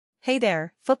Hey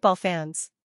there, football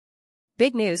fans.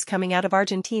 Big news coming out of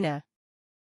Argentina.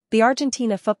 The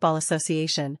Argentina Football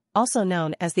Association, also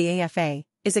known as the AFA,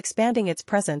 is expanding its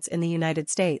presence in the United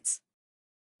States.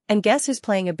 And guess who's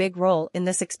playing a big role in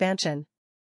this expansion?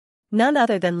 None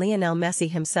other than Lionel Messi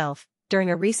himself.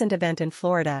 During a recent event in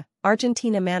Florida,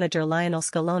 Argentina manager Lionel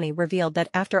Scaloni revealed that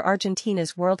after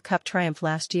Argentina's World Cup triumph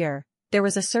last year, there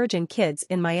was a surge in kids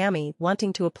in Miami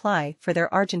wanting to apply for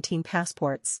their Argentine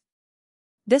passports.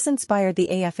 This inspired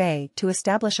the AFA to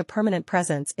establish a permanent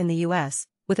presence in the U.S.,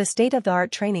 with a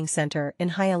state-of-the-art training center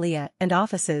in Hialeah and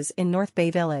offices in North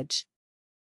Bay Village.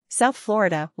 South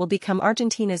Florida will become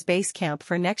Argentina's base camp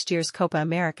for next year's Copa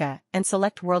America and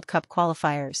select World Cup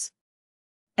qualifiers.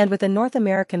 And with the North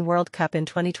American World Cup in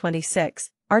 2026,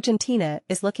 Argentina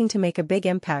is looking to make a big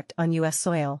impact on U.S.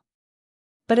 soil.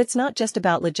 But it's not just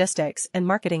about logistics and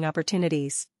marketing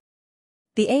opportunities.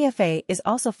 The AFA is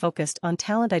also focused on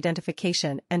talent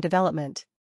identification and development.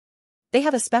 They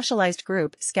have a specialized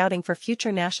group scouting for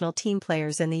future national team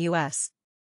players in the U.S.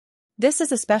 This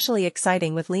is especially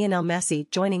exciting with Lionel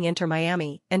Messi joining Inter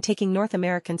Miami and taking North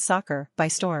American soccer by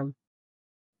storm.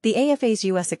 The AFA's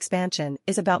U.S. expansion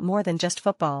is about more than just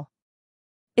football.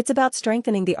 It's about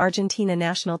strengthening the Argentina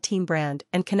national team brand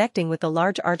and connecting with the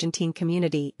large Argentine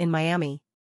community in Miami.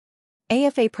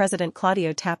 AFA President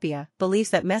Claudio Tapia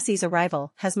believes that Messi's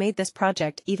arrival has made this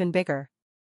project even bigger.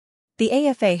 The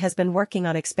AFA has been working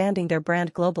on expanding their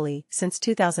brand globally since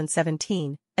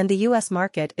 2017, and the U.S.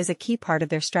 market is a key part of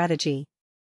their strategy.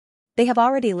 They have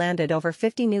already landed over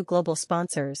 50 new global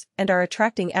sponsors and are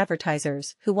attracting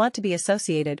advertisers who want to be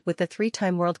associated with the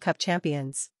three-time World Cup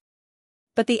champions.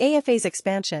 But the AFA's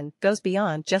expansion goes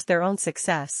beyond just their own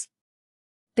success.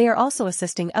 They are also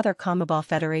assisting other CONMEBOL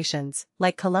federations,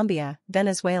 like Colombia,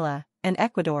 Venezuela, and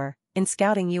Ecuador, in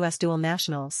scouting U.S. dual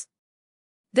nationals.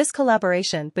 This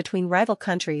collaboration between rival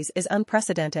countries is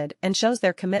unprecedented and shows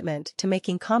their commitment to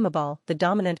making CONMEBOL the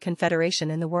dominant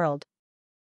confederation in the world.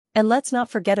 And let's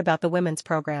not forget about the women's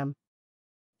program.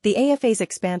 The AFA's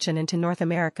expansion into North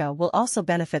America will also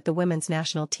benefit the women's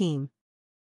national team.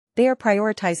 They are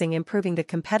prioritizing improving the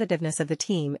competitiveness of the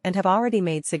team and have already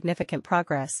made significant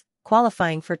progress,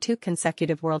 qualifying for 2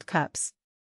 consecutive World Cups.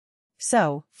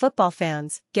 So, football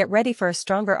fans, get ready for a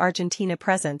stronger Argentina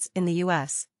presence in the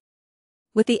U.S.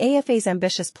 With the AFA's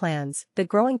ambitious plans, the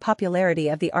growing popularity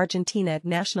of the Argentina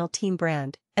national team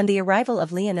brand, and the arrival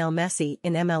of Lionel Messi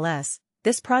in MLS,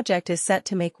 this project is set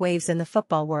to make waves in the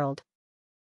football world.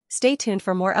 Stay tuned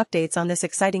for more updates on this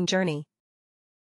exciting journey.